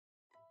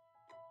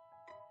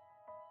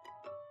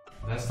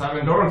Last time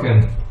in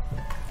Doraken.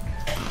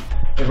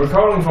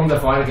 Recovering from the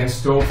fight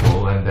against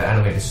Doraken and the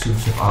animated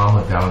suits of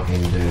armor down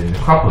in the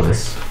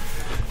necropolis,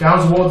 the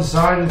Hounds of War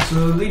decided to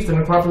leave the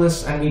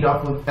necropolis and meet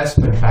up with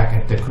Espen back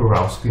at the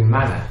Kurowski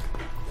Manor,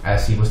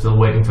 as he was still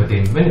waiting for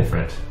Dame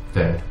Winifred,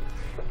 the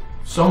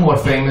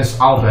somewhat famous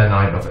Albert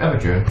Knight of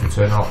Everjourn, to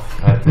turn up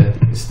at the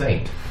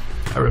estate.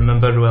 I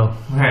remember it well.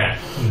 Yeah,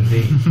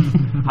 indeed.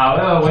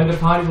 However, when the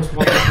party was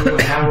walking through a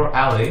narrow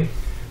alley,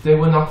 they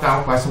were knocked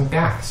out by some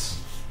gas.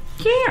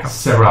 Yeah.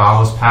 Several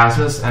hours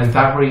passes, and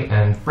Dabri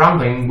and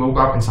Brambling woke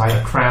up inside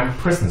a cramped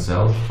prison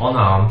cell,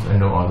 unarmed and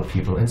no other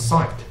people in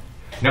sight.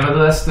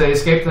 Nevertheless, they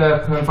escaped their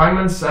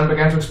confinements and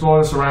began to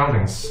explore the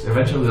surroundings,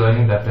 eventually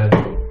learning that the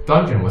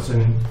dungeon was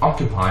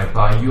occupied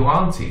by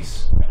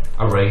yuan-tis,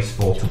 a race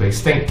thought to be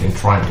extinct in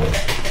Triangle.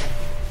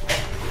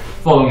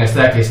 Following a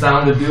staircase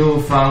down, the duo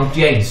found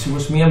Jace, who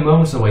was mere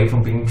moments away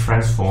from being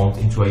transformed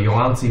into a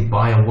yuan-ti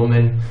by a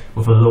woman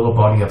with the lower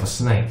body of a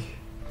snake.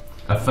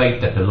 A fate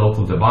that the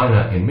local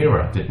diviner in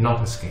Mirror did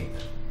not escape.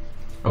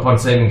 Upon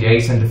saving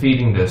Jace and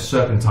defeating the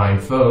serpentine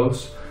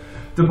foes,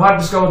 the party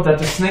discovered that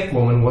the snake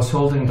woman was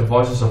holding the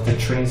voices of the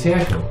Trinity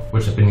Echo,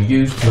 which had been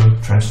used to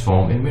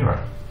transform in Mirror.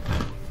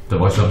 The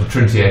voice of the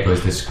Trinity Echo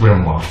is this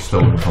grimoire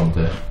stolen from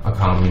the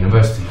Arcanum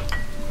University.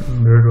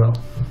 Very well.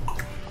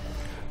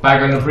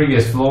 Back on the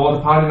previous floor,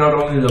 the party not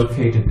only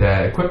located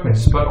their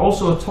equipments, but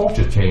also a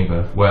torture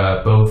chamber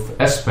where both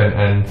Espen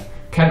and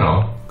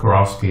Kenner,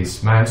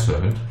 Kurowski's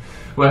manservant,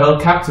 were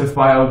held captive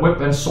by a whip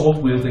and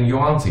sword-wielding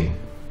yuan-ti.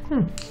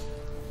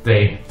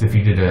 They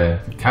defeated a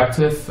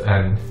captive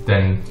and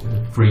then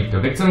freed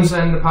the victims,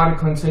 and the party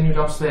continued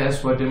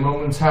upstairs where they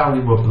momentarily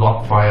were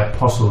blocked by a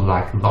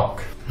puzzle-like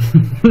lock.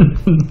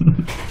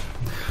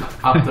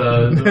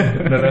 After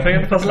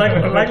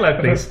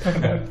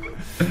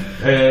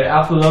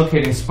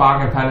locating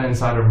Spark and Panna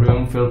inside a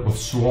room filled with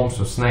swarms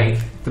of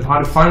snakes, the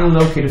party finally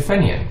located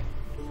Fenian.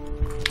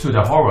 To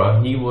their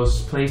horror, he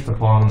was placed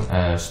upon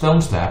a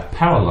stone slab,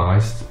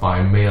 paralyzed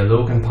by Mayor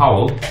Logan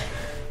Powell,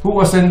 who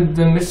was in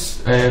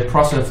the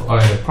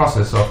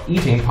process of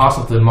eating parts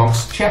of the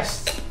monk's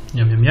chest.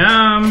 Yum yum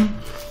yum.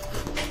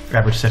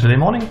 Average Saturday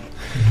morning.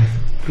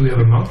 Do we have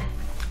a monk?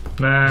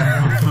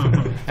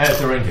 As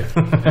a ranger.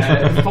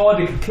 Before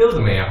they could kill the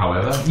mayor,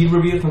 however, he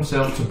revealed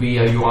himself to be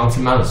a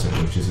yuan-ti Malison,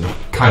 which is a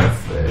kind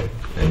of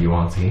a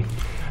yuan-ti,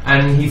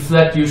 and he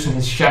fled using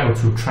his shadow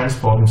to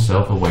transport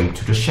himself away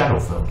to the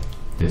Shadowfell,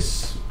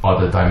 this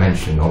other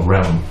dimension or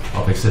realm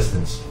of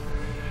existence,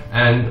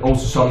 and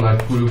also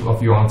summoned a group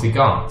of yuan-ti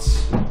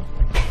guards.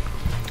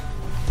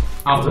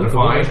 After the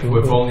fight,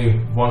 with only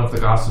one of the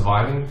guards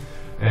surviving,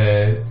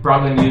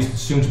 Bramlin used the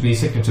soon-to-be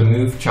signature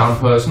move, Charm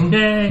Person,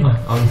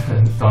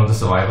 on the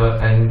survivor,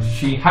 and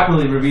she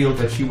happily revealed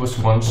that she was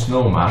once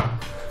Snowma,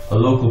 a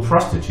local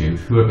prostitute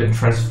who had been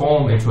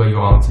transformed into a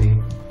yuan-ti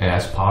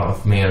as part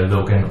of Mayor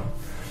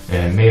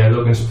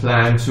Logan's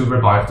plan to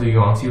revive the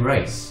yuan-ti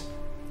race.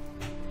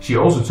 She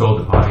also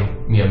told the party,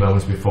 mere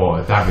moments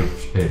before David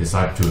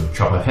decided to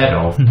chop her head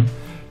off,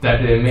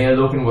 that Mayor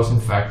Logan was in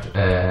fact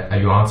a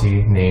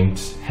yuan-ti named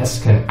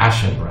Hesken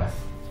Ashenbreath.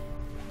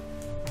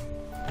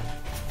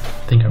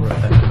 I think I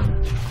wrote that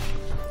down.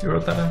 You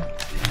wrote that down?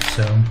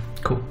 So,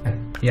 cool.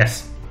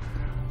 Yes.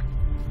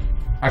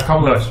 A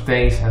couple of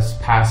days has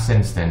passed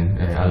since then,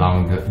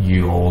 allowing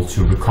you all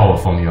to recover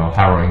from your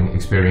harrowing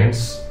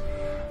experience.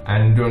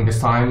 And during this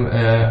time,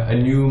 a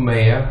new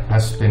mayor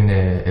has been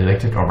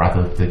elected, or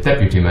rather the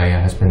deputy mayor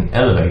has been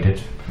elevated.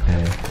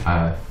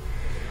 A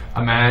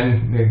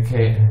man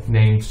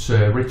named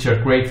Sir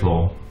Richard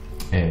Greyclaw,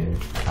 a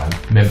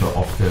member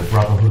of the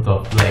Brotherhood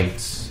of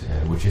Blades,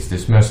 which is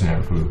this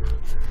mercenary group.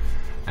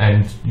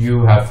 And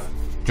you have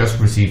just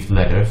received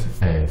letters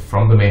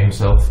from the mayor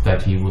himself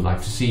that he would like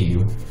to see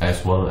you,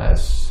 as well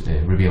as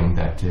revealing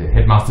that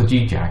Headmaster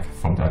G-Jack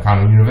from the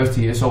Arcanum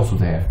University is also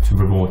there to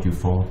reward you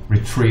for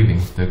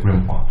retrieving the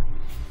grimoire.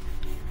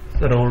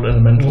 That old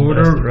elemental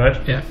Order, master, right?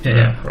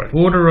 Yeah. Right.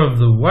 Order of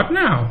the what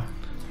now?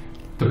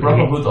 The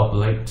Brotherhood of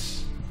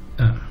Blades.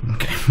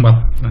 Okay,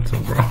 well, that's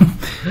all wrong.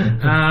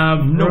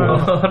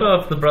 Order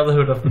of the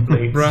Brotherhood of the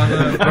Blades.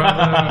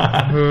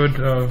 Brotherhood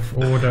of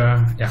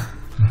Order, yeah.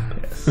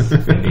 Yes.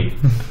 Indeed.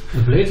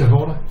 The Blades of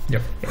Order?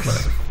 Yep,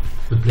 whatever.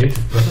 The Blades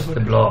of Brotherhood?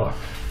 The Blår.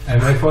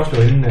 Må jeg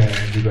foreslå, inden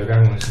vi går i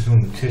gang med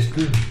sessionen,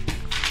 testlyden?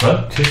 Hvad?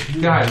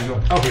 Testlyden? Ja,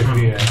 okay,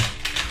 fordi...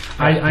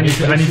 I need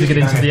to get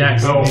into the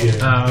accent.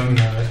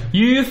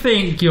 You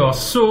think you're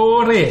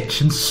so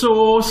rich and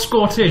so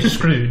Scottish,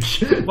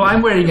 Scrooge? Well,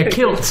 I'm wearing a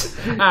kilt.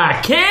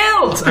 A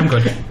kilt! I'm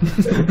good.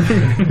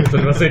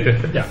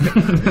 Yeah.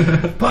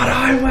 But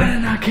I'm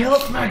wearing a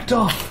kilt,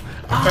 Macduff!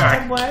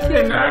 I'm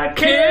wearing a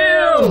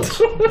kilt!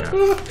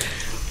 Yeah.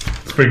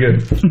 It's pretty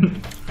good.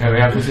 Yeah, we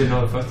have to see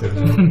another first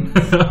episode.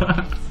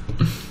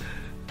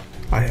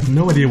 I have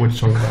no idea what you're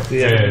talking about.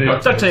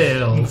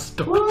 DuckTales.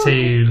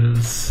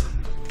 DuckTales.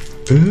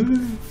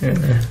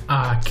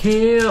 A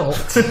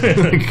kilt.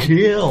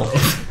 Kill.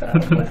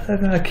 I'm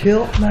wearing a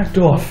kilt,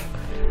 Macduff.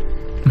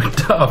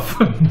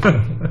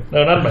 MacDuff.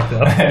 No, not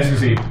MacDuff. As you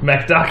see,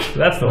 MacDuck.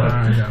 That's the one.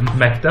 Okay.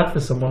 MacDuff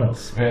is someone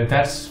else.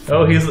 that's.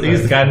 Oh, he's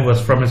the guy who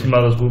was from his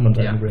mother's womb and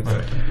Yeah.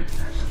 died.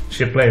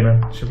 Should play,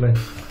 man. Should play.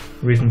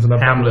 Reasons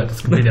enough. Hamlet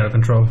is completely out of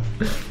control.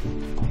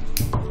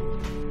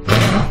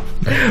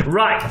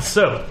 Right.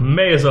 So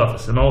mayor's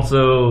office and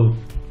also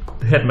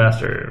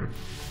headmaster.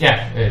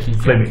 Yeah,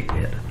 Flaming.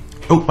 Yeah.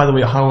 Oh, by the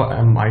way, how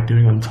am I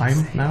doing on time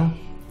now?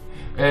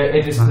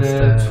 it is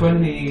the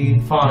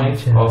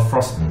 25th of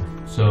Froston,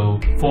 so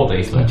 4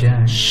 days left.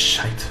 DJ.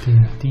 Shite.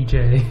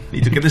 DJ.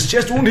 Need to get this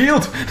chest wound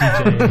healed.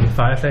 DJ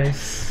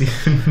Fireface.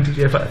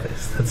 DJ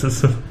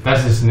Fireface.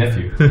 That's his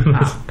nephew.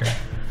 Okay.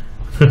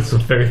 That's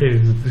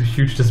a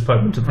huge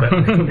disappointment to the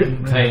family.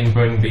 Playing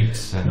burning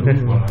beats and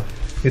whatnot.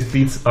 His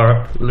beats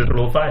are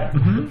literal fire.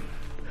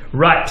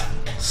 Right.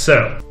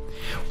 So,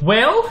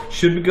 Well,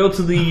 should we go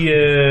to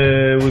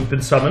the? We've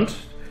been summoned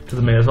to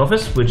the mayor's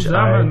office, which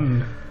I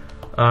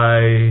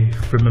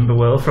remember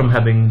well from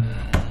having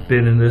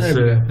been in this.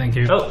 thank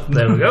you. Oh,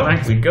 there we go.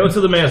 Thanks. We go to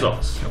the mayor's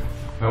office.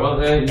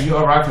 Well, you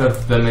arrive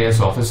at the mayor's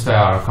office. There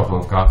are a couple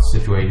of guards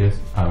situated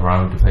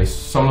around the place.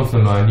 Some of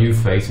them are new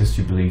faces.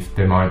 You believe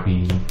they might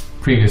be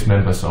previous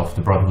members of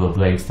the Brotherhood of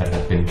Blades that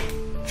have been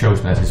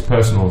chosen as his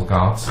personal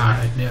guards.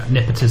 Yeah,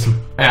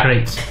 nepotism. Yeah.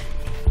 Great.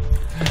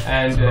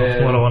 And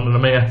What I want in a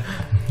mayor.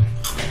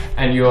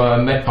 and you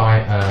are met by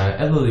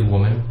an elderly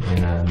woman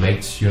in a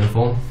maid's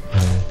uniform.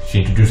 She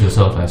introduced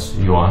herself as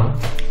Joanna.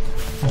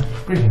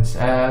 Greetings.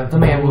 The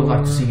mayor would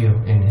like to see you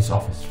in his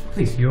office.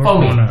 Please Your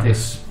follow me Honor.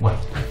 this way.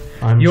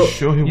 I'm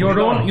sure he will.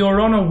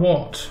 Your Honor,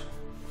 what?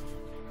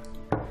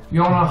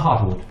 Joanna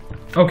Hartwood.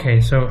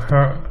 Okay, so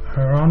her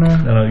Honor.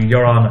 No,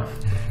 Your Honor.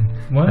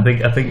 What?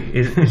 I think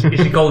is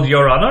she called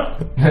Your Honor?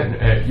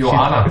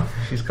 Joanna.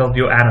 She's called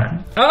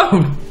Joanna.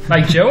 Oh,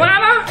 like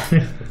Joanna,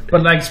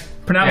 but like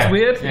pronounced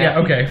weird. Yeah.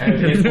 Okay. And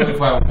it's with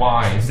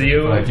Y. The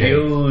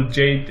old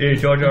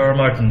George R. R.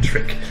 Martin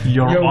trick.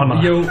 Your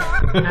Honor. Yo,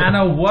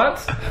 Anna, what?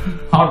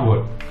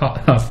 Hartwood.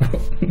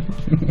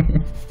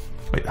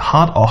 Wait,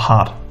 hard or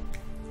hard?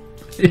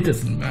 It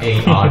doesn't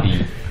matter.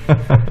 A-R-D.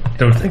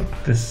 Don't think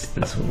this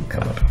will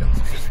come up again.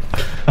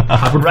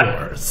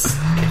 Right.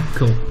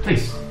 Cool.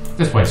 Please,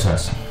 this way,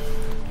 sirs.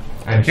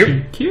 And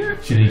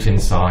Cute. she leads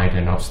inside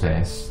and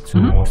upstairs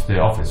towards the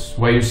office,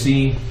 where you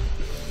see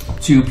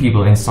two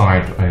people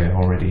inside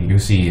already. You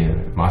see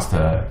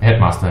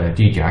Headmaster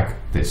D-Jack,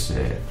 this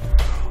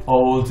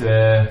old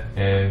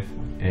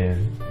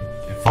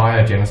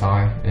fire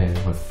genocide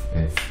with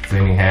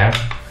flaming hair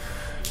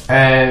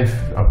and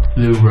a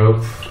blue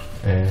robe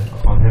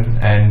on him,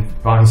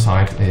 and by his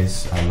side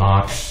is a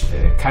large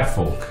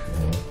catfolk.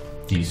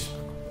 He's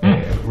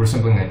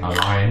resembling a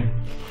lion.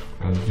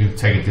 You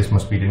take it this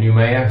must be the new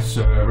mayor,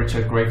 Sir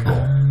Richard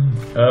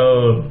Greyclaw.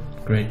 Oh,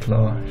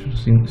 Greyclaw.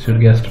 Should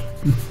have guessed.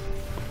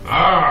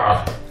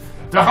 Ah,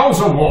 the Hounds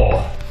of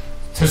War.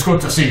 'Tis good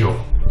to see you.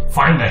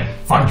 Fine name,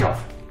 fine job.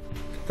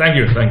 Thank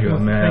you.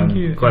 I'm Thank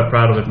you. quite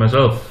proud of it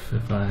myself,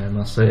 if I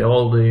must say.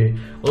 All the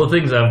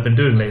things I've been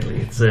doing lately.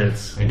 It's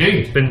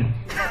Indeed.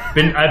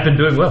 I've been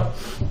doing well.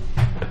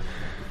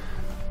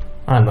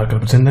 I'm not gonna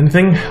pretend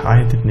anything.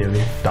 I did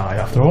nearly die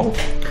after all.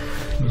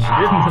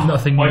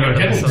 Nothing well, new you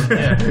under the didn't. sun.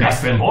 Yeah.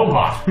 That's the important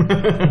part.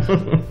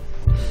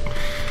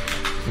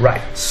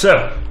 Right.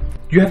 So,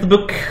 you have the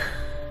book.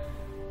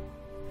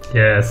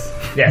 Yes.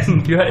 Yes.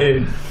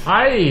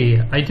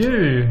 I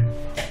do.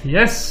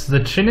 Yes, the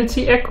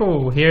Trinity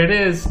Echo. Here it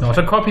is. Not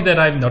a copy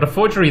not a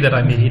forgery that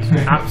I made.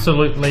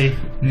 Absolutely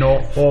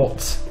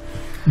not.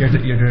 You're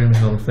doing the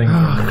whole thing.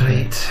 Oh,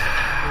 great.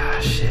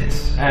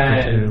 Shit.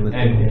 And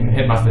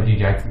Headmaster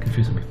D-Jack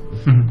Confusing me.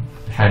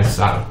 hands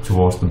out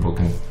towards the book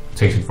and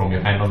takes it from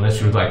your hand, unless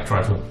you would like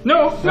try to.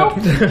 No,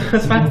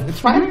 that's fine. It's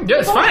fine. Yeah,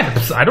 it's fine.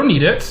 I don't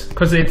need it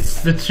because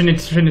it's the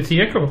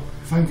Trinity Echo.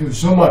 Thank you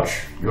so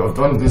much. You have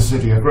done this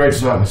city a great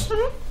service.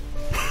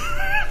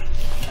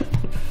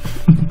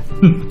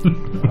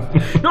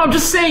 No, I'm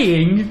just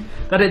saying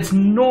that it's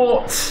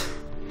not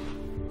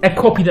a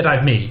copy that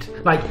I've made.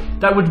 Like,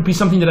 that would be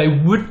something that I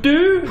would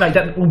do. Like,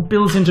 that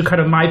builds into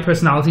kind of my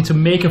personality to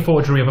make a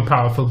forgery of a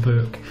powerful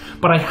book.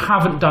 But I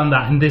haven't done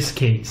that in this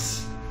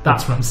case.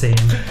 That's what I'm saying.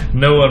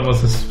 No one was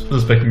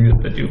suspecting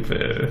that you've.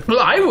 Well,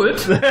 I would.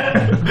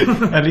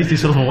 At least he's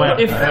self-aware.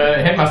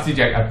 Headmaster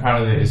Jack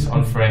apparently is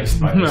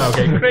unfazed by this.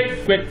 Okay,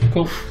 great,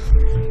 cool.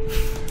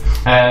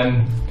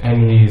 And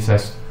he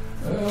says,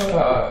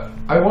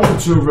 I wanted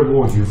to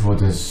reward you for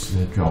this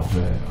job.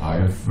 I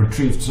have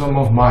retrieved some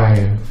of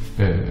my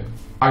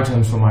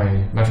items from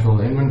my magical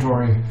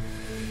inventory.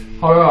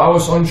 However, I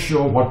was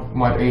unsure what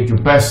might aid you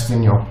best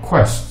in your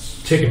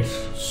quests. Tickets.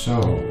 So...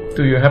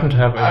 Do you happen to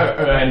have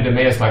and the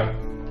mayor's like,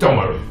 don't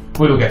worry,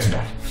 we'll get to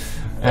that.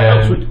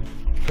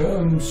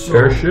 So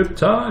Airship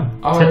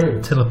time?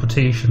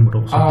 Teleportation would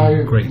also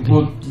be great. I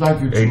would like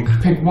you to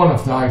pick one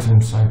of the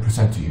items I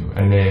present to you.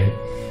 And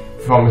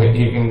from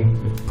he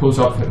pulls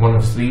up one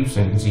of his sleeves,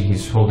 and you can see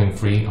he's holding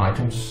 3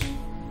 items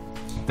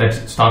that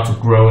start to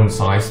grow in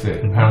size.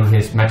 That apparently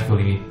he's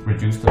magically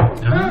reduced them.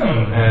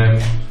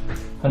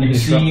 You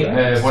see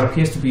what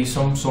appears to be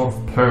some sort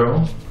of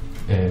pearl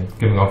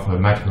giving off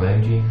magical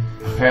energy.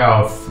 A pair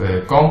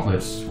of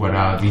gauntlets, where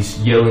are these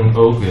yelling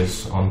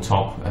ogres on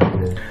top at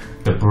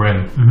the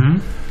brim.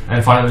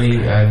 And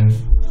finally,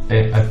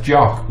 a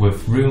jug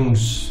with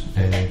runes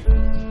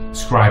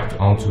scribed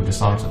onto the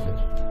sides of it.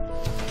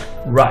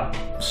 Right,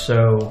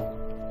 so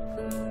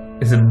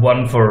is it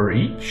one for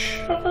each?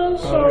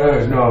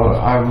 No,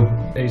 I will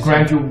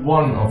grant you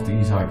one of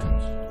these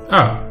items.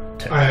 Oh.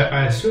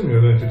 I assume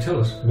you're going to tell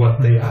us what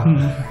they are.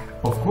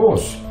 Of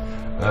course.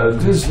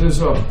 This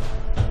is a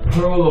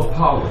pearl of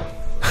power.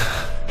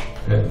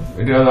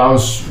 It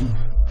allows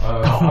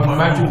a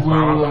magic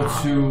wielder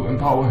to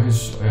empower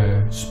his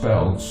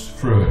spells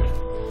through it.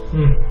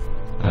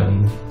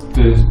 And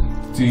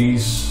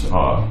these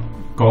are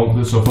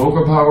gauntlets of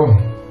ogre power,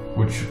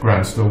 which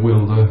grants the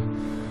wielder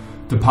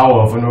the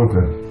power of an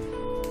ogre.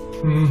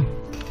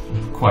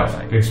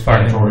 Quite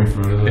explanatory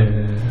through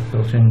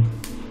the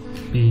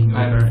being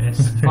and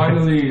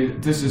finally,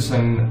 this is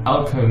an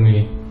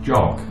alchemy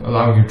jug,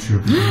 allowing you to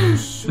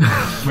produce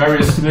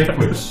various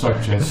liquids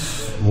such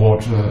as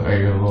water,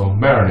 ale, or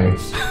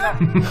Mayonnaise.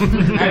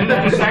 And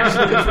that is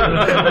actually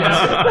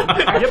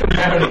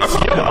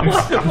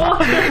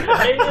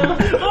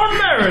Or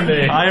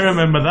Mayonnaise. I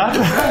remember that.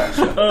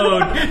 Oh,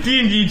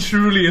 D&D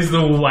truly is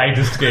the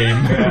widest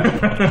game.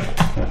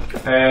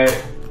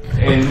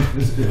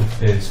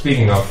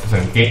 Speaking of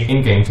some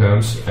in-game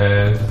terms,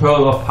 the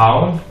Pearl of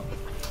Power,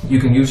 you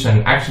can use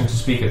an action to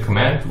speak a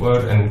command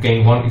word and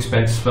gain 1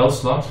 expended spell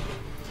slot.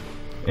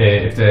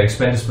 If the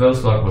expended spell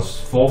slot was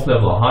 4th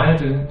level or higher,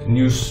 the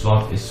new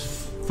slot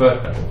is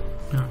 3rd level.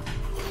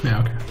 Yeah,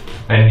 okay.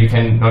 And you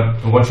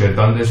cannot, once you have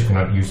done this, you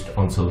cannot use it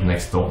until the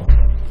next dawn.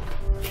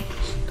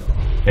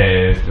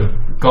 The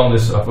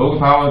gauntlets of ogre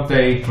power,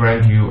 they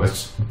grant you a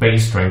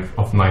base strength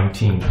of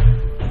 19.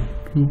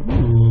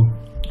 Ooh.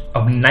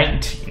 Of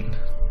 19?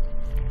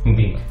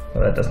 Indeed.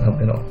 Well, that doesn't help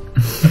me at all.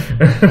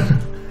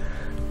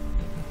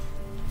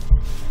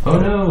 Oh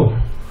no!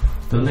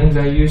 The link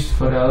I used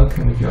for the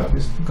alchemy job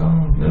is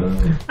gone. No.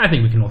 I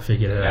think we can all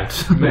figure it out.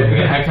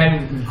 I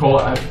can't call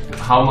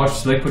how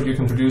much liquid you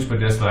can produce, but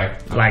there's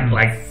like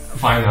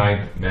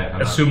finite.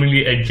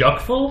 Assumingly a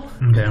jug full?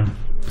 Okay.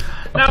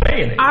 Now,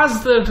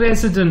 as the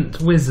resident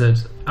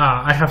wizard,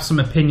 I have some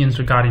opinions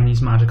regarding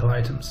these magical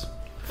items.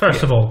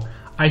 First of all,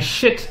 I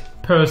shit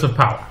pearls of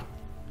power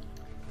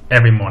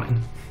every morning.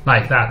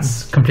 Like,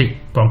 that's complete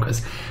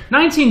bonkers.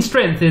 19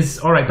 strength is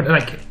alright, but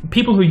like,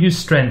 people who use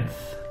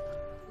strength,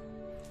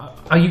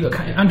 are you sort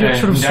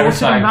of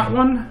sorted on that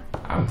one?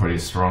 I'm pretty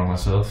strong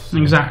myself. So.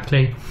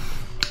 Exactly.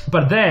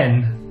 But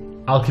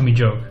then, alchemy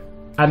jug.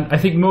 And I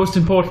think most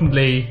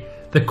importantly,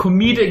 the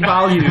comedic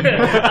value of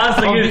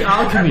the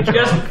alchemy jug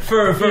just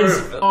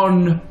is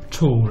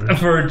untold.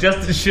 For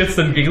just shits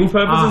and giggle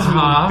purposes,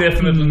 we'll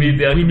definitely need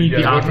the alchemy jug. We need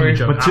the alchemy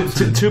jug.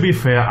 But to be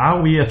fair,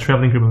 are we a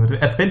traveling group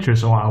of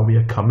adventurers or are we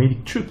a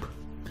comedic troupe?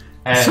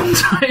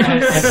 Sometimes.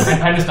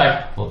 And it's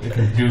like, well, it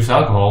can produce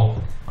alcohol.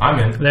 I'm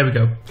in. There we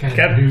go. Can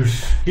it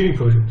produce healing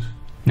potions?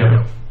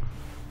 No.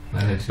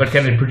 But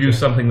can it produce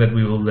something that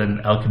we will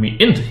then alchemy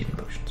into healing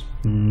potions?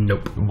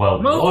 Nope.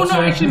 Well, no,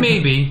 actually,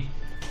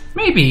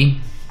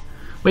 maybe.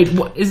 Wait,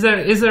 what, is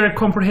there a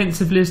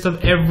comprehensive list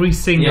of every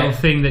single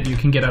thing that you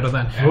can get out of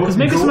that? Because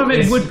maybe some of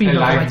it would be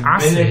like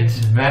acid.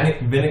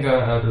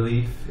 Vinegar, I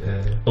believe.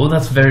 Oh,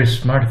 that's very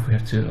smart. If we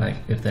have to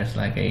if there's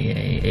like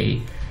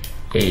a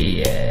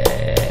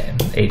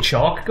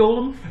chalk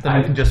golem, then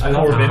we can just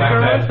pour vinegar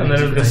on it, and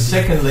then the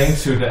second link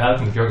to the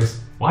alchemy jug is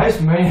why is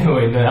mayo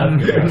in the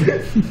alchemy jug?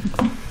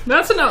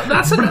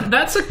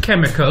 That's a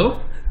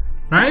chemical.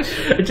 Right?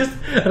 I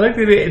like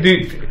the idea.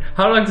 Dude,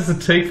 how long does it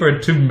take for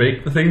it to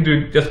make the thing?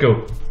 To just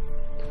go,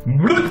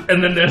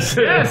 and then there's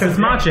it's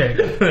magic.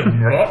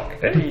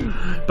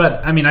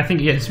 But I mean, I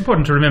think it's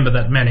important to remember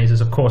that mayonnaise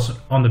is, of course,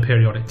 on the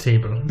periodic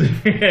table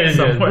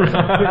somewhere.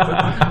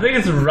 I think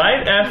it's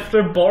right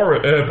after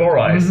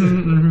borize.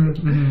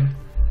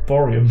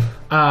 Borium.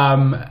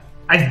 I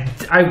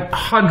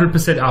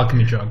 100%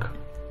 alchemy jug.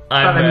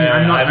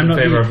 I'm not in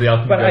favor of the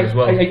alchemy jug as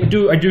well.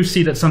 I do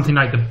see that something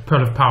like the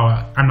Pearl of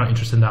Power, I'm not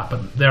interested in that,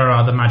 but there are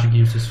other magic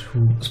users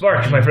who...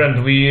 Spark, my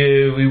friend,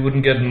 we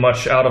wouldn't get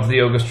much out of the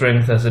ogre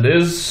strength as it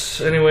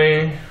is,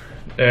 anyway.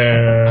 I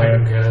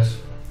couldn't care less.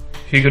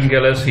 He couldn't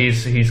care less,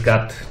 he's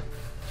got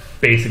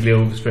basically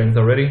ogre strength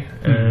already.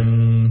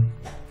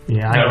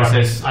 Yeah,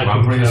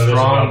 I'm pretty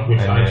strong,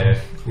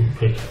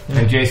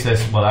 and Jay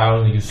says, well, I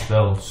only use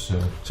spells,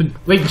 So,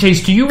 wait,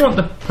 Chase, do you want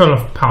the Pearl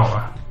of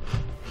Power?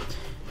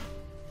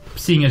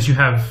 Seeing as you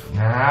have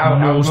I'll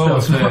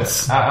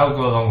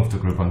go along with the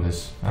group on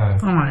this.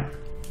 Alright.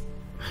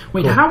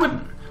 Wait, cool.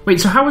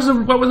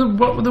 What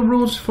were the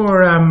rules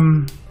for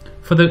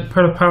the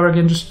Pearl of Power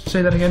again? Just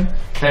say that again.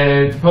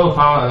 The Pearl of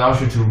Power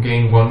allows you to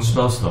gain 1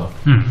 spell slot.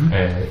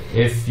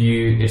 If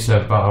it's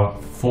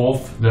about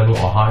 4th level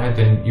or higher,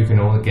 then you can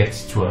only get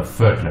to a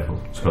 3rd level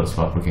spell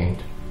slot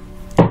regained.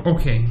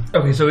 Okay,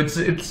 so it's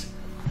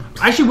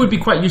actually would be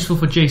quite useful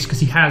for Jace because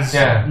he has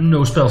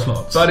no spell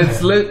slots. But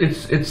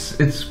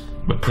it's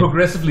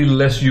progressively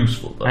less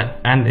useful. Though.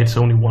 And it's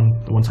only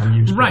one time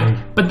use. Right,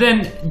 but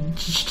then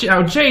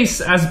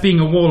Jace, as being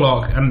a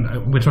warlock,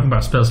 and we're talking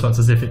about spell slots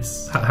as if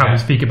it's how we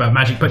speak about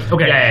magic, but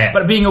okay,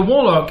 but being a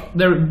warlock,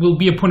 there will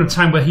be a point of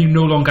time where he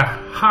no longer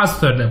has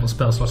 3rd level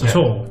spell slots at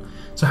all.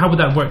 So how would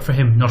that work for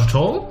him? Not at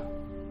all?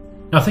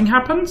 Nothing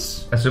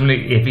happens?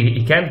 Assuming if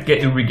he can't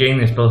regain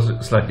his spell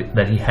slot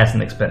that he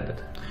hasn't expended.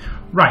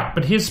 Right,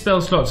 but his spell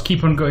slots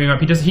keep on going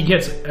up. He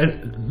gets a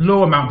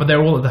low amount, but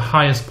they're all at the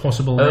highest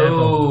possible level.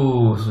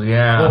 Oh, so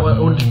yeah.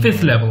 Or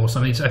 5th level or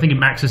something. I think it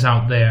maxes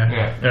out there.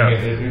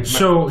 Yeah.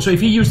 So if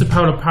he used the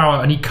power of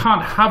power and he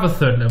can't have a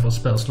 3rd level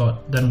spell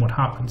slot, then what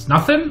happens?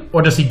 Nothing?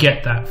 Or does he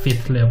get that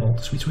 5th level,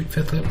 sweet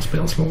 5th level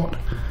spell slot?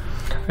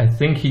 I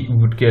think he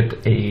would get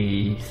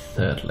a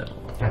 3rd level.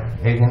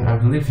 Again, I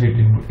believe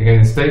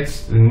it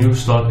states the new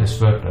slot is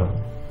 3rd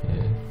level.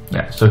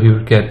 Yeah, so he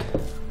would get...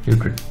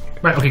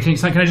 Right, okay,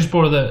 can I just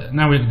borrow the...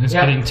 Now we're just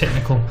getting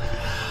technical.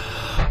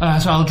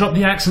 So I'll drop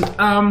the accent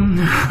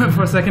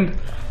for a second.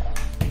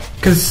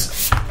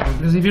 Because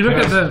if you look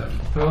at the...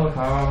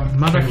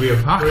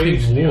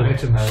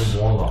 Motherfucking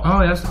warlock.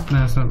 Oh, that's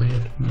not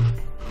weird.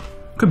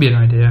 Could be an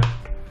idea.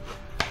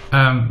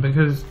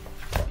 Because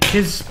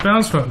his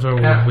spell slots are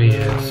all weird.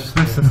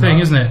 That's the thing,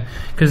 isn't it?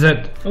 Because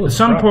at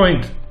some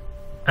point...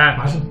 At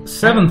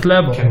 7th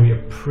level, can we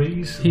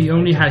appraise? He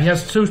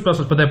has 2 spell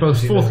slots, but they're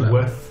both 4th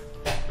level.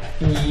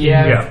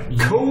 Yeah.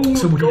 Cool.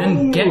 So would he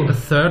then get the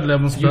 3rd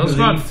level spell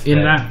slot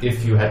in that?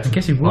 If you had to I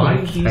guess he would.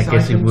 buy I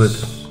guess he would.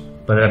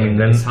 But I mean,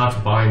 then it's hard to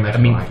buy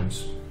magical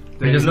items.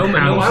 No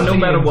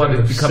matter what,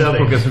 it becomes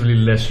progressively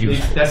less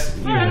useful. That's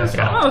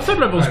 3rd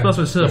level spell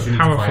slot is still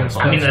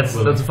powerful. I mean, that's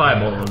a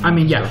fireball. I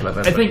mean, yeah.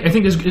 I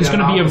think there's going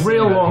to be a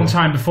real long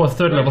time before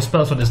 3rd level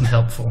spell slot isn't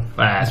helpful.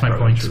 That's my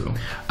point. True.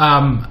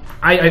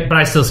 But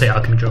I still say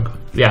alchemy jug.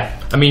 Yeah,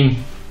 I mean,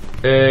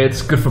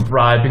 it's good for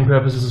bribing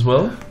purposes as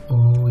well.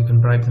 Oh, we can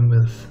bribe them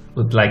with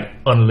like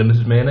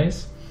unlimited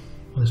mayonnaise.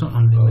 Well, it's not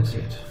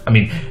unlimited. I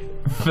mean,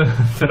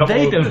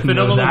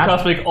 phenomenal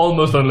cosmic,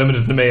 almost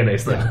unlimited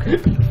mayonnaise then.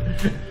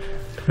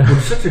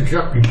 Would such a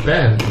jug be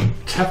banned in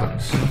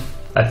taverns?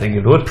 I think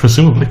it would,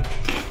 presumably.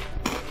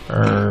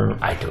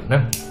 I don't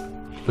know.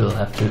 We'll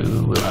have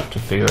to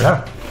figure it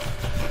out.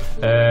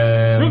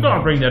 We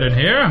can't bring that in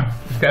here.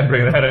 Can't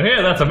bring that in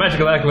here. That's a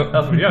magical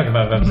alchemy jug if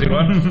I've ever seen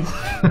one.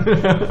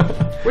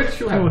 Which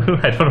you have?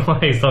 I don't know why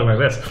he's talking like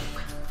this.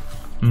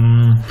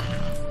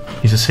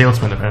 He's a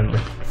salesman, apparently.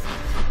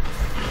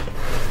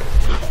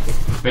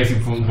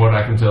 Basically, from what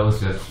I can tell,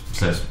 it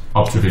says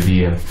up to the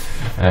DM.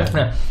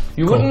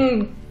 You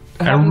wouldn't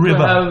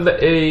have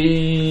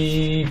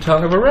a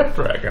tongue of a red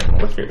dragon,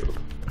 would you?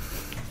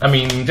 I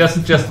mean,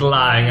 just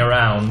lying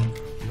around.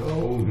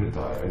 No,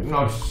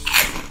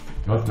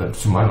 not that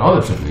to my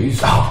knowledge, at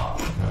least.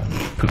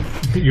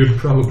 You'd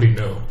probably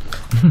know.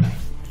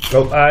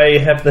 Well, I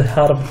have the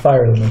heart of a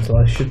fire element, so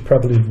I should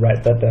probably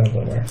write that down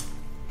somewhere.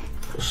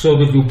 So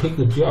did you pick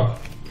the job?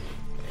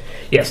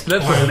 Yes,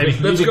 let's go.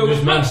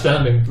 This man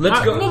standing. Let's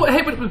go. No,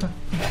 hey, but,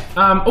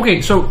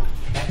 okay, so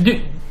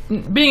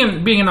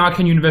being an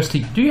arcane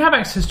university, do you have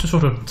access to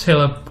sort of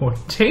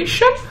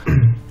teleportation?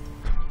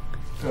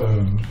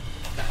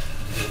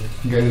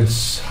 Again,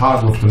 it's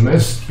hard with the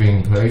mist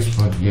being placed,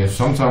 but yeah,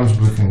 sometimes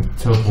we can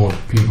teleport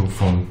people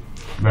from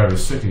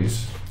various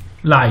cities.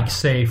 Like,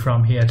 say,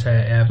 from here to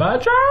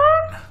Everton?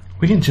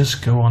 We can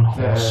just go on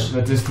horse.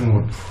 The distance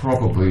would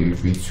probably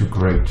be too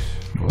great.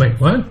 Wait,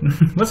 what?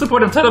 What's the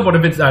point of teleport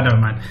if it's... never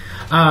mind.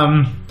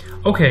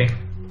 Okay.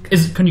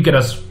 Can you get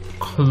us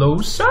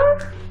closer?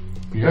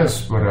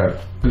 Yes, but I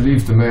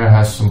believe the mayor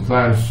has some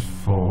plans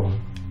for...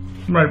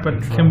 Right,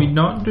 but can we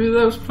not do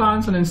those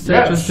plans and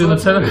instead just do the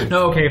teleport?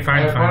 No, okay,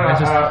 fine.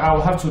 I'll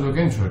have to look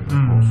into it, of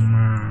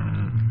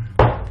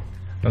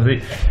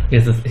course.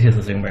 Here's the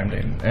thing,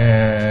 Brandon.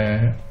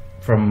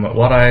 From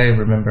what I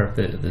remember of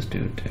this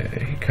dude,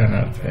 he kind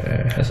of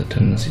has a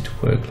tendency to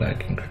work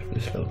like incredibly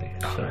slowly.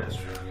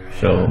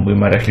 So we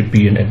might actually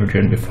be in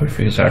Everton before he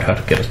figures out how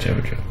to get us to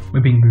Everton.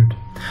 We're being rude.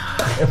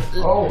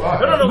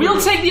 No, we'll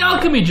take the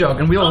alchemy jug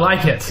and we'll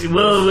like it. He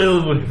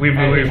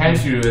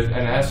hands you it,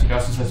 and as he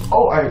does, he says,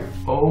 "Oh, I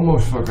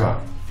almost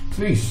forgot.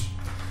 Please,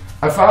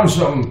 I found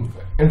some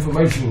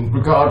information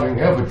regarding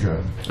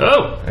Everton."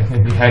 Oh!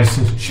 And he hands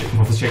with a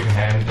shaking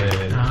hand.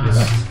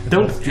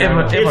 Don't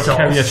ever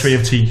carry a tray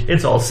of tea.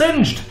 It's all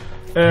singed.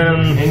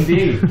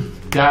 Indeed.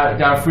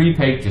 There are 3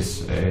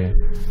 pages.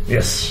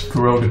 Yes.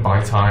 Corroded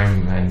by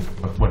time and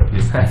what it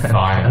is,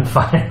 fire. And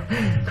fire.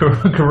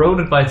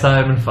 Corroded by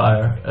time and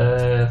fire.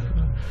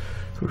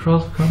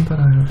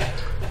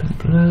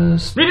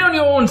 Read it on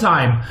your own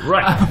time.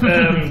 Right.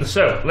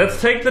 So let's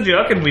take the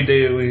jug and we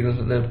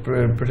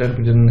pretend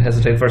we didn't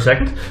hesitate for a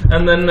second,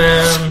 and then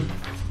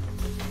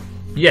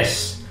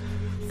yes,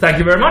 thank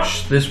you very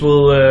much. This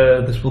will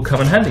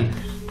come in handy.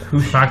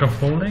 Bag of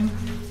holding.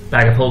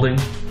 Bag of holding.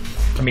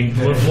 I mean,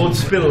 won't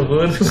spill,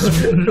 will it?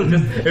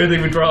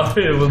 Everything we draw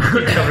will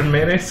be covered in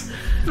mayonnaise.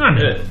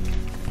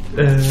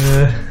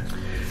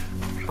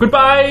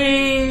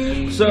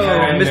 Goodbye! So,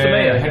 Mr.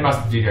 Mayor.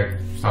 Headmaster DJ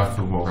starts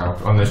to walk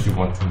out, unless you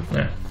want to.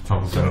 Yeah.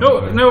 talk to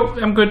No,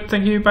 I'm good.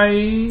 Thank you.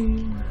 Bye.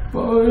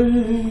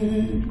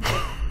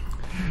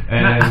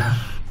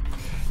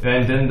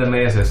 And then the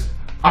mayor says,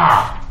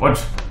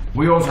 but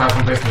we also have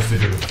some business to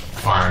do,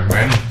 fine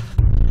men.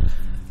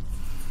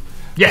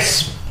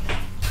 Yes.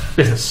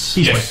 Business.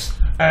 Yes.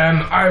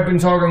 I've been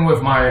talking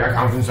with my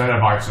accountants and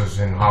advisors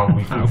in how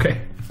we can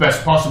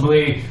best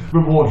possibly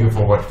reward you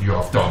for what you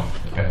have done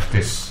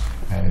these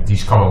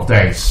couple of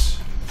days.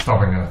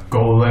 Stopping a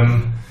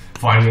golem,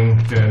 finding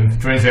the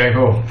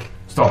Trinsego,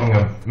 stopping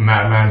a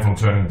madman from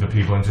turning the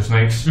people into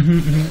snakes.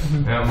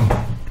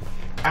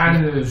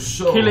 And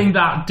so... Killing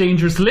that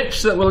dangerous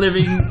lich that were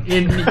living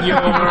in your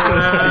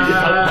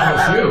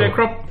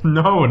necrop.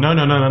 No.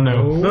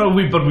 No,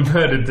 but we've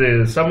heard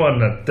it. Someone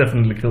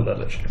definitely killed that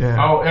lich.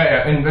 Yeah. Oh,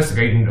 yeah,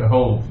 investigating the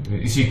whole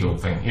Ezekiel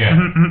thing, yeah.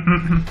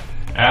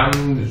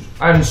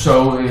 And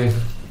so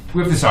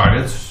we've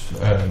decided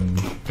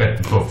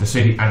that both the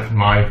city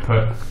and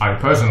I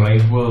personally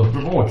will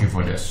reward you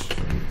for this.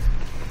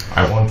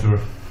 I want to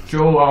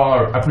show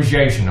our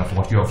appreciation of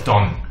what you have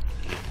done.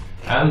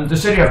 And the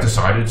city have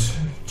decided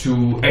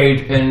to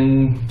aid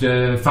in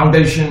the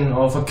foundation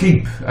of a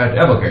keep at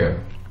Maplecairn,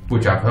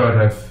 which I've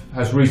heard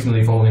has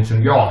recently fallen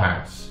into your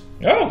hands.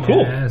 Oh,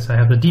 cool. Yes, I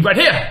have the deed right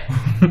here.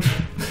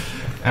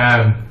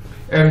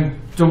 And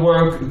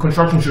the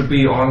construction should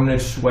be on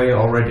its way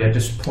already at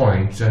this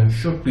point and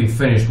should be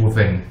finished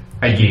within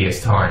a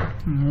year's time.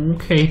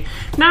 Okay.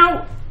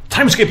 Now,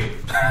 Time skip.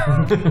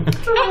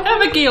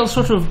 Evergale,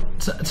 sort of,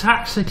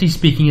 tactically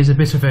speaking, is a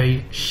bit of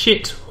a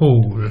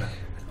shithole.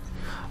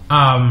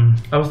 I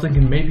was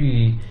thinking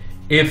maybe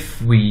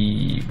if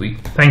we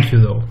Thank you,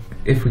 though.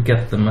 If we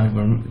get the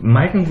money,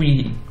 mightn't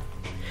we?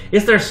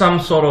 Is there some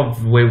sort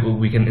of way where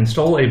we can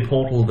install a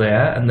portal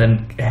there and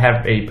then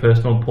have a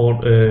personal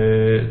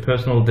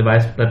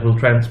device that will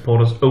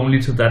transport us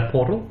only to that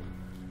portal?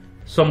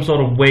 Some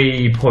sort of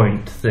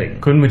waypoint thing.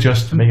 Couldn't we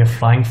just make a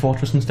flying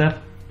fortress instead?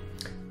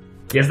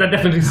 Yes, that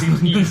definitely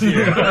seems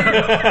easier.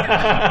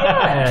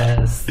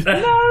 Yes. No.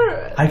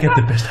 I get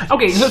the best.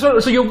 Okay,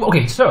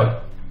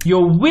 so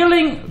you're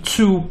willing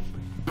to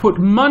put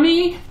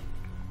money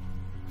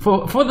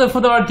for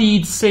our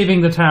deeds saving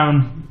the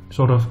town,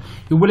 sort of.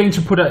 You're willing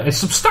to put a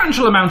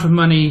substantial amount of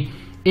money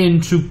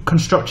into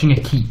constructing a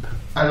keep.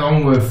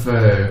 Along with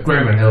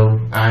Grayman Hill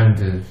and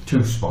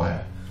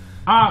Toothspire.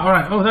 All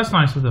right. Oh, that's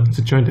nice of them. It's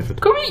a joint effort.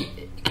 Can we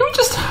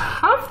just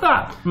have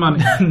that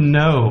money?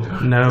 No.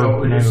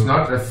 It's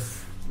not a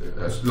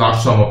large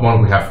sum of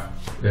money we have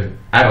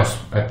at us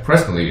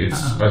presently.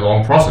 It's a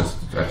long process.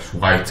 That's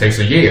why it takes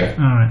a year.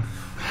 All right.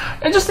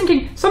 I'm just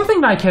thinking something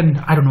like an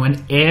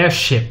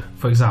airship,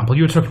 for example.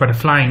 You were talking about a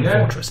flying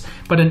fortress,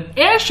 but an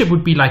airship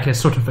would be like a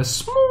sort of a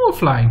small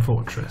flying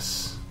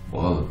fortress.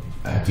 Well,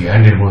 at the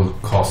end it will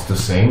cost the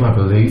same, I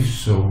believe.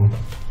 So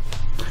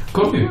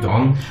could be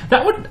done.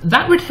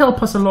 That would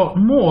help us a lot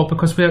more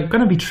because we're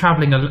going to be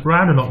traveling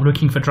around a lot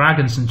looking for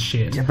dragons and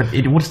shit. Yeah, but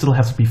it would still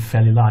have to be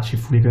fairly large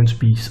if we're going to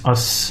be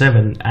us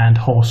 7 and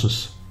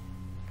horses.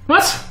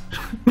 What?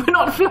 We're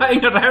not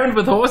flying around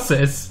with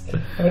horses.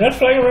 We're not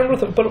flying around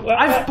with it, but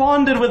I've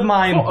bonded with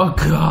mine. Oh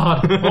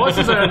god.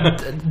 Horses are a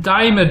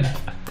dime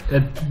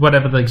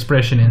whatever the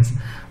expression is.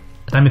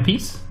 A dime a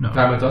piece? No.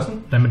 Dime a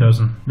dozen? Dime a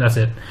dozen. That's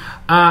it.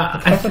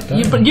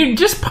 But you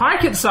just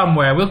park it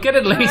somewhere. We'll get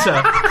it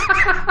later.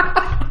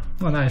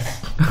 Oh,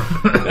 nice.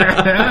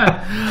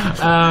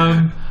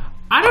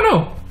 I don't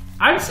know.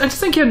 I'm just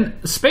thinking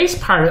space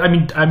pirate.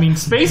 I mean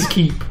space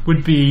keep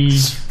would be.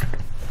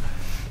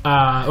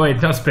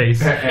 Wait, not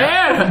space.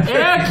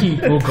 Air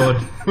keep. Oh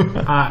god.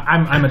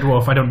 I'm a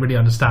dwarf. I don't really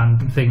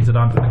understand things that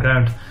aren't on the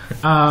ground.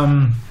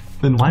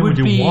 Then why would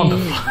you want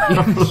them?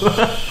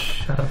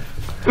 Shut up.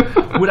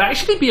 Would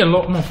actually be a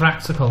lot more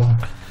practical.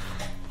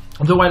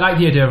 Although I like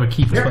the idea of a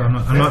keep as well.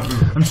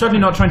 I'm certainly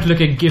not trying to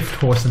look at gift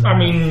horse in that. I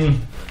mean,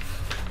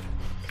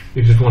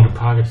 you just want to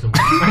park it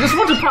somewhere. I just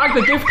want to park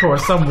the gift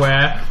horse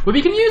somewhere where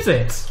we can use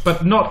it,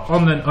 but not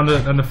on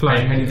the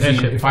flying And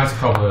airship. he finds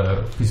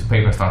a piece of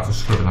paper and starts to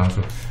scribble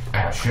onto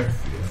airship.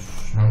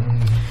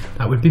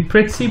 That would be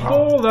pretty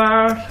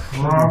baller.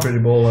 pretty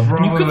baller.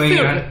 Probably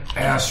an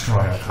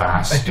airstrider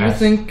class. I do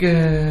think.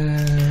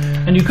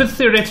 And you could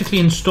theoretically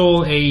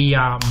install a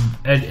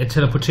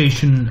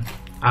teleportation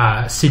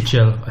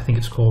sigil, I think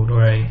it's called,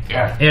 or a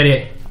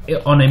area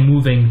on a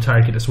moving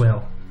target as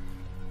well.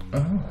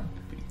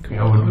 It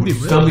would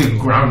still be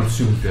grounded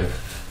to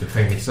the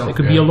thing itself. There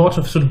could be a lot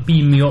of sort of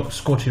beam me up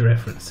Scotty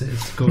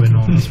references going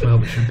on as well,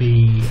 which would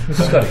be.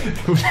 Scotty.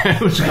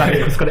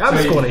 Scotty. I'm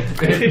Scotty.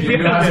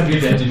 You have to be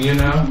the engineer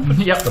now.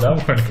 Yep. But I'm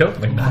trying to kill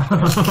me now.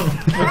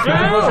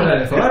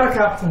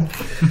 Captain.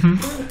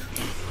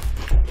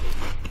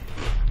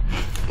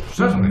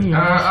 Certainly.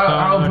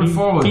 I'll put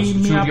forward to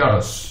the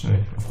others,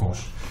 of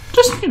course.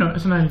 Just,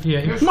 as an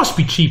idea. It must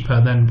be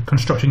cheaper than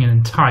constructing an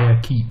entire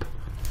keep.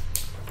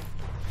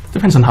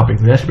 Depends on how big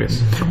the airship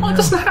is. Well, it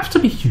doesn't have to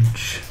be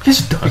huge.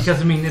 Yes, it does.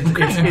 Because, I mean, it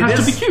has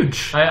to be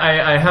huge.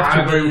 I have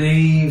to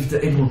believe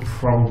that it will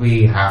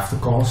probably half the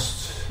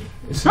cost.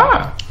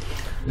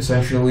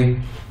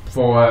 Essentially,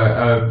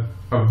 for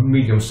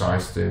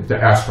medium-sized, the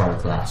Airship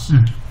class.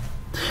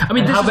 I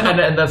mean,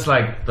 and that's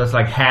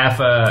like half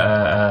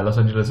Los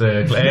Angeles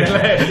class,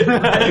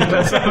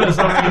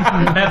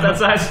 half that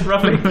size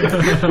roughly.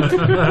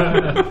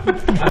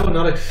 I will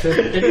not accept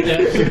any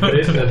airship that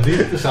isn't at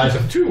least the size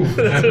of 2.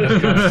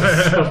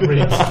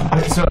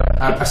 So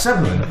a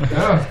submarine.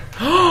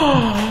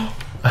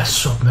 a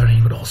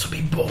submarine would also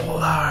be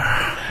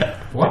baller.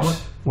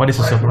 What? What is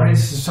a What submarine?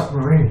 is a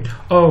submarine?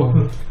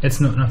 Oh,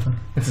 it's not nothing.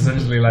 It's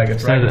essentially like a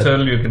dragon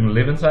turtle you can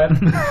live inside.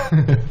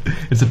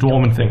 It's a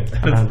dwarven thing.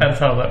 That's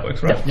how that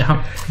works, right?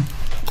 Yeah.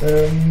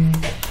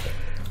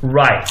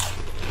 Right.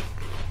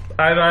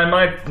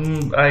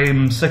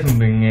 I'm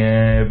seconding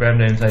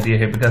Bramdane's idea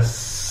here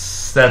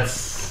because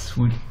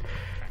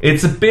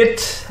it's a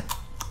bit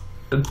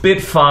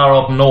far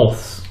up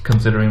north,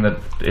 considering that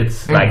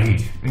it's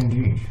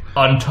Indeed.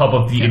 on top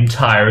of the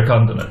entire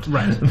continent.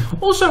 Right.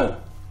 Also,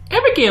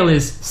 Abigail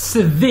is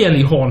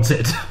severely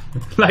haunted.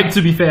 Like,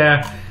 to be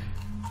fair,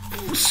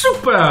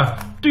 super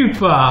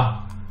duper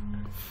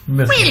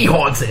really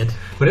haunted.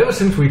 But ever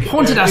since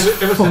Haunted as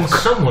ever since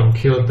someone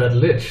killed that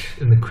lich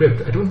in the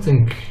crypt, I don't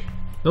think.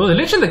 Oh, the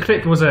Lich in the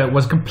Crypt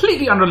was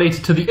completely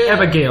unrelated to the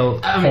Abigail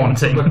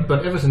haunting.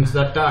 But ever since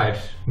that died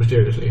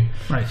mysteriously,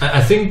 Right.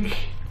 I think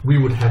we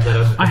would have that.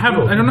 As I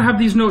don't have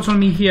these notes on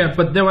me here,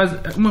 but there was,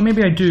 well,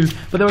 maybe I do,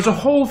 but there was a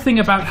whole thing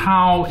about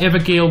how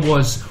Abigail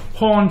was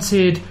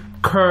haunted,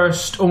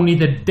 cursed, only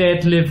the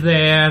dead live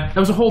there.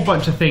 There was a whole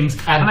bunch of things,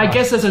 and I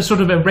guess there's a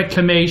sort of a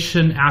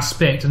reclamation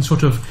aspect and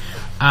sort of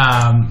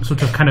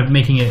kind of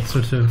making it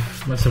sort of,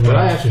 what's the word? But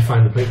I actually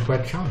find the place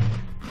quite charming.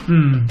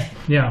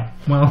 Yeah,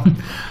 well,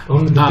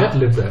 Only the dead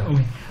live there.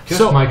 Just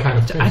so my kind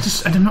of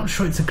place. I'm not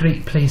sure it's a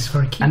great place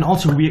for a keep. And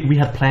also, we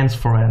had plans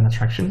for an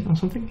attraction or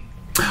something.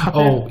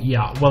 Oh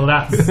yeah, well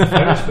that's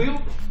Ferris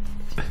wheel?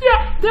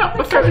 yeah,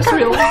 a Ferris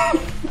wheel.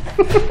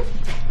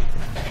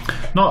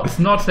 Not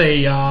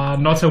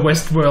a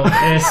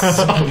Westworld-esque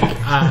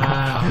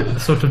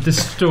sort of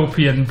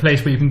dystopian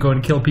place where you can go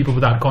and kill people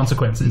without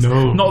consequences.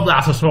 No. Not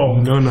that at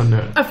all. No.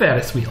 A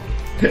Ferris wheel.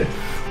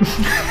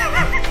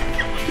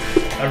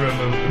 I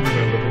remember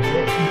before.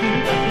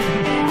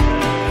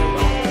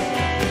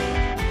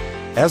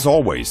 As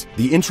always,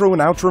 the intro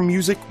and outro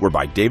music were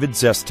by David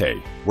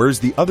Szesztay, whereas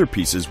the other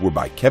pieces were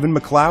by Kevin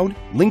MacLeod.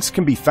 Links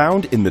can be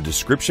found in the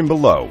description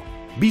below.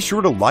 Be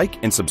sure to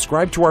like and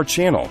subscribe to our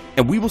channel,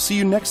 and we will see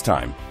you next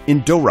time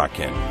in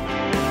Doraken.